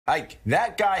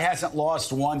That guy hasn't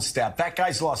lost one step. That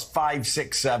guy's lost 5,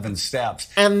 6, 7 steps.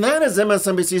 And that is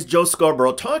MSNBC's Joe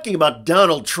Scarborough talking about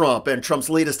Donald Trump and Trump's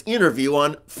latest interview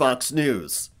on Fox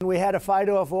News. We had to fight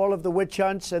off all of the witch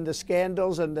hunts and the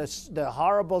scandals and the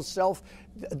horrible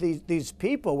these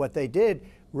people, what they did.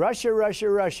 Russia,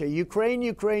 Russia, Russia, Ukraine,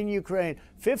 Ukraine, Ukraine.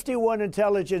 51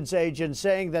 intelligence agents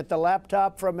saying that the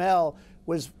laptop from hell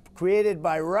was created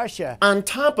by Russia. On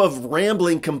top of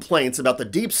rambling complaints about the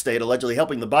deep state allegedly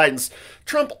helping the Bidens,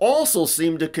 Trump also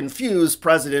seemed to confuse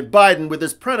President Biden with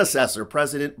his predecessor,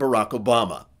 President Barack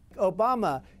Obama.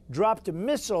 Obama dropped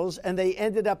missiles and they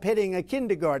ended up hitting a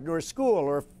kindergarten or a school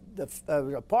or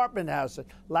the apartment house. A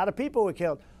lot of people were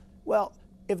killed. Well,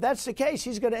 if that's the case,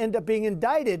 he's going to end up being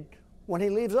indicted when he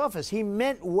leaves office. He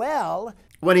meant well.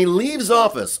 When he leaves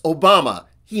office, Obama,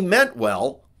 he meant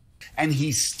well. And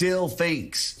he still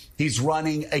thinks he's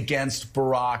running against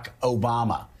Barack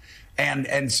Obama.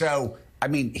 And so, I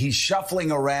mean, he's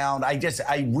shuffling around. I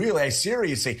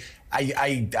seriously,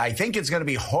 I think it's going to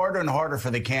be harder and harder for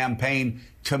the campaign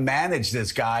to manage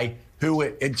this guy who,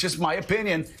 it's just my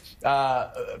opinion,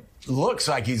 looks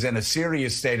like he's in a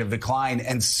serious state of decline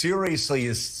and seriously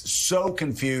is so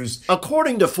confused.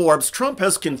 According to Forbes, Trump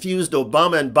has confused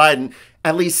Obama and Biden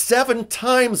at least 7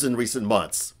 times in recent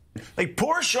months. Like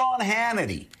poor Sean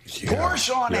Hannity. Poor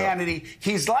Sean Hannity.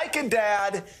 He's like a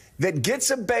dad that gets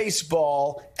a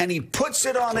baseball and he puts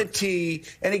it on a tee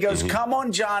and he goes, come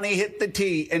on, Johnny, hit the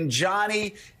tee. And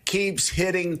Johnny keeps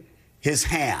hitting his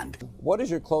hand. What is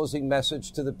your closing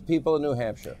message to the people in New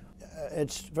Hampshire?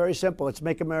 It's very simple. It's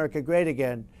make America great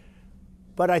again.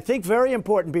 But I think very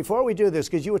important, before we do this,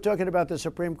 because you were talking about the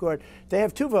Supreme Court, they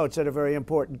have 2 votes that are very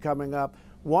important coming up.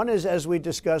 One is, as we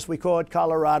discussed, we call it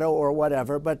Colorado or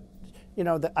whatever, but you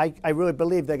know, I really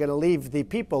believe they're going to leave the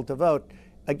people to vote.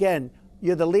 Again,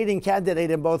 you're the leading candidate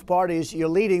in both parties. You're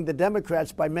leading the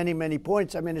Democrats by many, many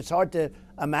points. I mean, it's hard to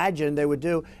imagine they would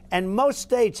do. And most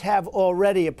states have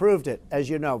already approved it, as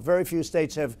you know. Very few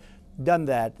states have done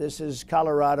that. This is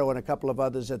Colorado and a couple of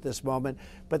others at this moment.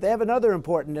 But they have another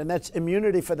important, and that's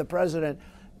immunity for the president.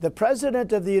 The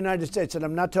president of the United States, and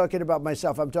I'm not talking about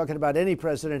myself, I'm talking about any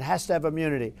president, has to have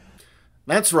immunity.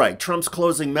 That's right. Trump's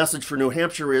closing message for New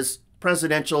Hampshire is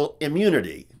presidential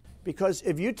immunity. Because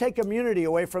if you take immunity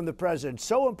away from the president,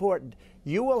 so important,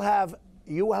 you will have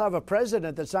a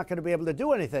president that's not going to be able to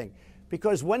do anything.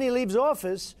 Because when he leaves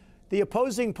office, the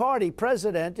opposing party,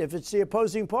 president, if it's the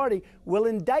opposing party, will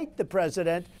indict the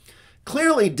president.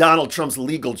 Clearly, Donald Trump's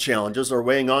legal challenges are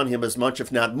weighing on him as much,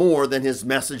 if not more, than his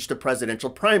message to presidential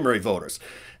primary voters.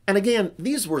 And again,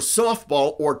 these were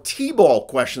softball or t-ball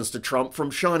questions to Trump from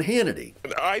Sean Hannity.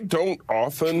 I don't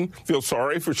often feel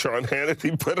sorry for Sean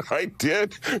Hannity, but I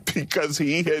did because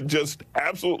he had just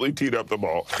absolutely teed up the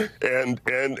ball.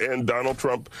 And Donald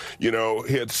Trump, you know,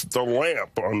 hits the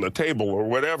lamp on the table or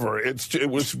whatever. It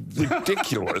was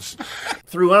ridiculous.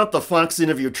 Throughout the Fox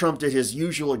interview, Trump did his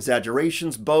usual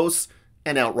exaggerations, boasts,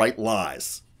 and outright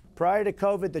lies. Prior to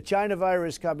COVID, the China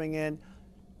virus coming in,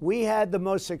 we had the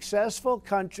most successful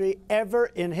country ever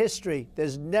in history.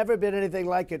 There's never been anything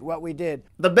like it, what we did.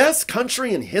 The best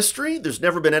country in history? There's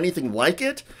never been anything like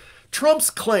it? Trump's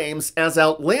claims, as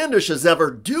outlandish as ever,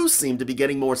 do seem to be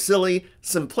getting more silly,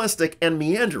 simplistic, and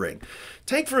meandering.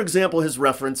 Take, for example, his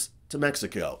reference to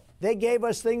Mexico. They gave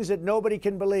us things that nobody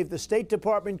can believe. The State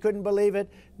Department couldn't believe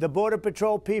it. The Border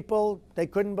Patrol people, they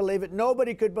couldn't believe it.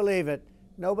 Nobody could believe it.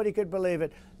 Nobody could believe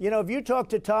it. You know, if you talk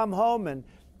to Tom Homan,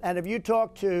 and if you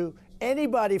talk to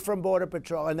anybody from Border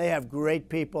Patrol, and they have great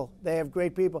people,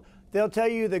 they'll tell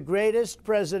you the greatest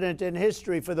president in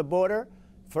history for the border,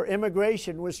 for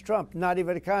immigration, was Trump, not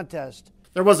even a contest.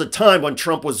 There was a time when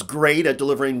Trump was great at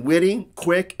delivering witty,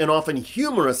 quick, and often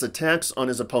humorous attacks on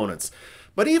his opponents.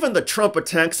 But even the Trump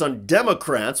attacks on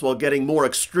Democrats, while getting more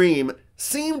extreme,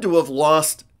 seem to have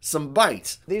lost some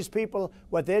bite. These people,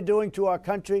 what they're doing to our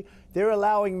country, they're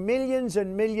allowing millions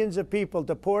and millions of people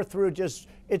to pour through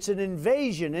it's an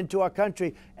invasion into our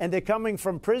country. And they're coming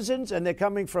from prisons and they're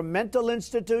coming from mental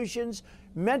institutions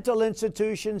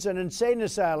and insane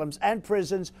asylums and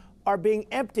prisons are being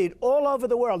emptied all over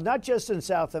the world, not just in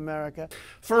South America.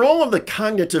 For all of the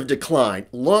cognitive decline,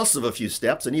 loss of a few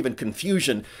steps, and even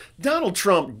confusion, Donald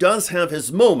Trump does have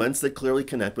his moments that clearly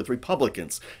connect with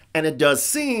Republicans. And it does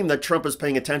seem that Trump is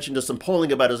paying attention to some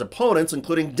polling about his opponents,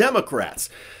 including Democrats.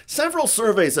 Several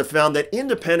surveys have found that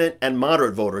independent and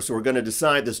moderate voters who are going to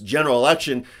decide this general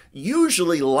election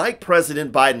usually like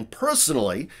President Biden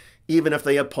personally, even if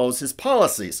they oppose his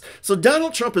policies. So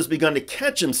Donald Trump has begun to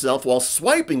catch himself while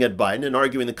swiping at Biden and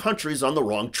arguing the country's on the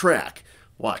wrong track.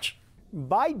 Watch.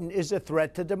 Biden is a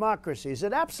threat to democracy. He's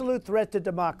an absolute threat to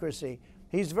democracy.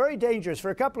 He's very dangerous for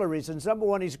a couple of reasons. Number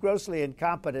one, he's grossly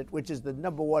incompetent, which is the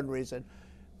number one reason.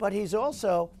 But he's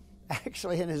also,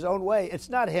 actually, in his own way, it's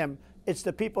not him, it's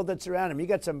the people that surround him. You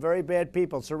got some very bad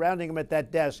people surrounding him at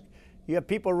that desk. You have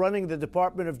people running the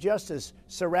Department of Justice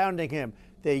surrounding him.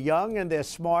 They're young and they're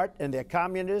smart and they're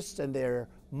communists and they're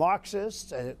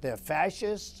Marxists and they're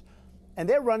fascists. And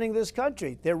they're running this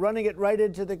country. They're running it right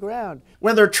into the ground.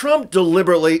 Whether Trump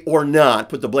deliberately or not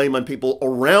put the blame on people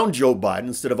around Joe Biden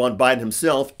instead of on Biden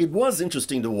himself, it was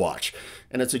interesting to watch.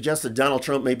 And it suggests that Donald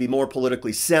Trump may be more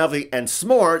politically savvy and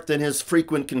smart than his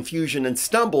frequent confusion and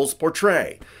stumbles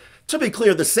portray. To be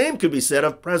clear, the same could be said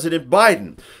of President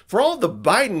Biden. For all of the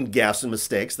Biden gaffes and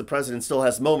mistakes, the president still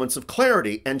has moments of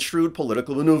clarity and shrewd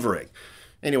political maneuvering.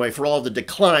 Anyway, for all of the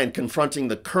decline confronting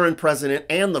the current president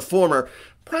and the former,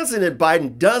 President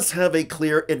Biden does have a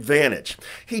clear advantage.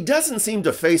 He doesn't seem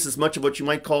to face as much of what you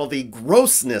might call the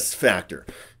grossness factor.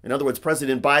 In other words,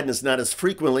 President Biden is not as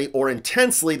frequently or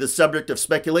intensely the subject of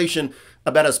speculation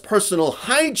about his personal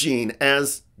hygiene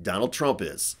as Donald Trump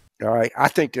is. All right, I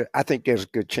think there's a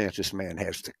good chance this man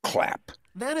has to clap.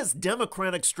 That is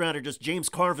Democratic strategist James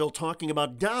Carville talking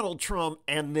about Donald Trump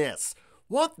and this.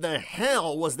 What the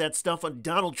hell was that stuff on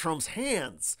Donald Trump's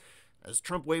hands? As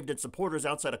Trump waved at supporters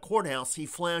outside a courthouse, he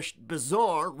flashed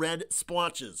bizarre red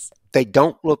splotches. They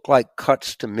don't look like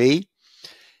cuts to me.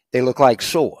 They look like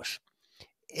sores.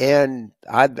 And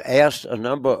I've asked a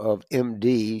number of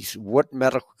MDs what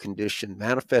medical condition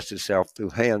manifests itself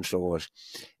through hand sores,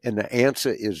 and the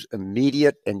answer is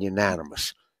immediate and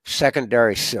unanimous: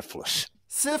 secondary syphilis.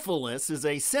 Syphilis is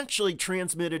a sexually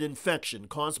transmitted infection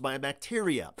caused by a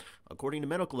bacteria. According to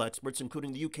medical experts,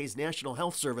 including the UK's National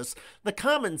Health Service, the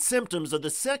common symptoms of the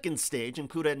second stage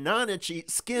include a non-itchy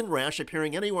skin rash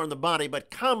appearing anywhere on the body,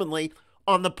 but commonly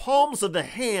on the palms of the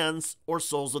hands or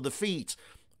soles of the feet.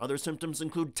 Other symptoms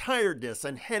include tiredness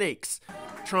and headaches.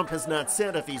 Trump has not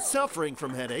said if he's suffering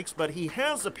from headaches, but he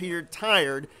has appeared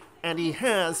tired and he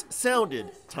has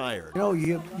sounded tired. You know,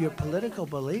 your political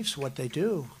beliefs, what they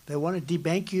do, they want to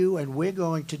debank you, and we're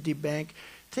going to debank.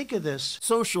 Think of this.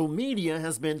 Social media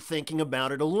has been thinking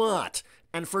about it a lot.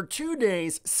 And for 2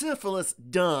 days, Syphilis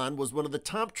Don was one of the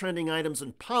top trending items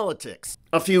in politics.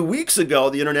 A few weeks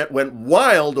ago, the internet went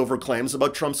wild over claims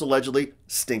about Trump's allegedly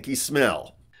stinky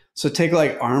smell. So take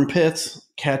like armpits,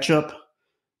 ketchup,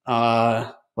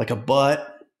 like a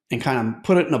butt, and kind of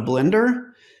put it in a blender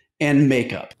and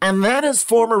makeup. And that is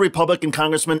former Republican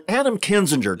Congressman Adam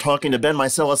Kinzinger talking to Ben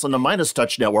Meiselas on the Midas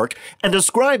Touch Network and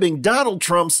describing Donald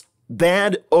Trump's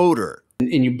bad odor.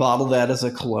 And you bottle that as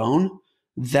a cologne.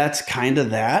 That's kind of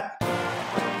that.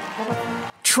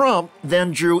 Trump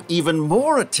then drew even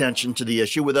more attention to the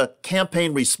issue with a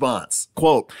campaign response.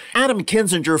 Quote, Adam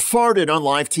Kinzinger farted on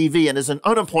live TV and is an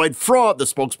unemployed fraud, the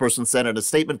spokesperson said in a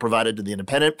statement provided to The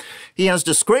Independent. He has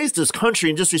disgraced his country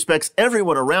and disrespects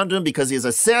everyone around him because he is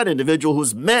a sad individual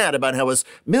who's mad about how his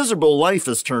miserable life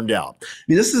has turned out. I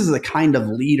mean, this is the kind of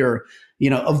leader,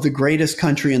 of the greatest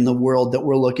country in the world that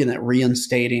we're looking at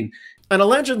reinstating. An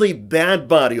allegedly bad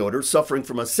body odor, suffering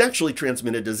from a sexually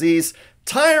transmitted disease,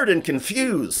 tired and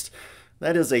confused.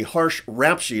 That is a harsh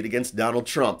rap sheet against Donald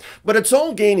Trump. But it's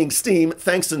all gaining steam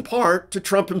thanks in part to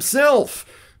Trump himself.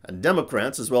 And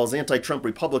Democrats, as well as anti-Trump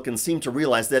Republicans, seem to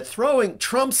realize that throwing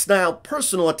Trump-style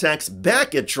personal attacks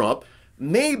back at Trump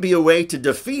may be a way to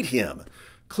defeat him.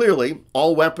 Clearly,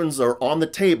 all weapons are on the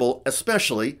table,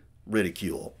 especially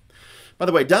ridicule. By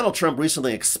the way, Donald Trump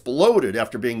recently exploded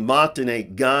after being mocked in a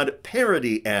God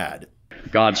parody ad.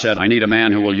 God said, I need a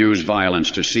man who will use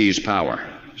violence to seize power.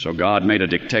 So God made a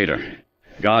dictator.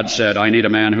 God said, I need a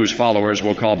man whose followers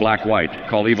will call black white,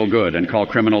 call evil good, and call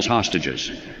criminals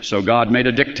hostages. So God made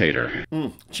a dictator.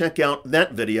 Check out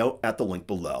that video at the link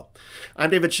below. I'm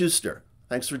David Shuster.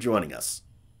 Thanks for joining us.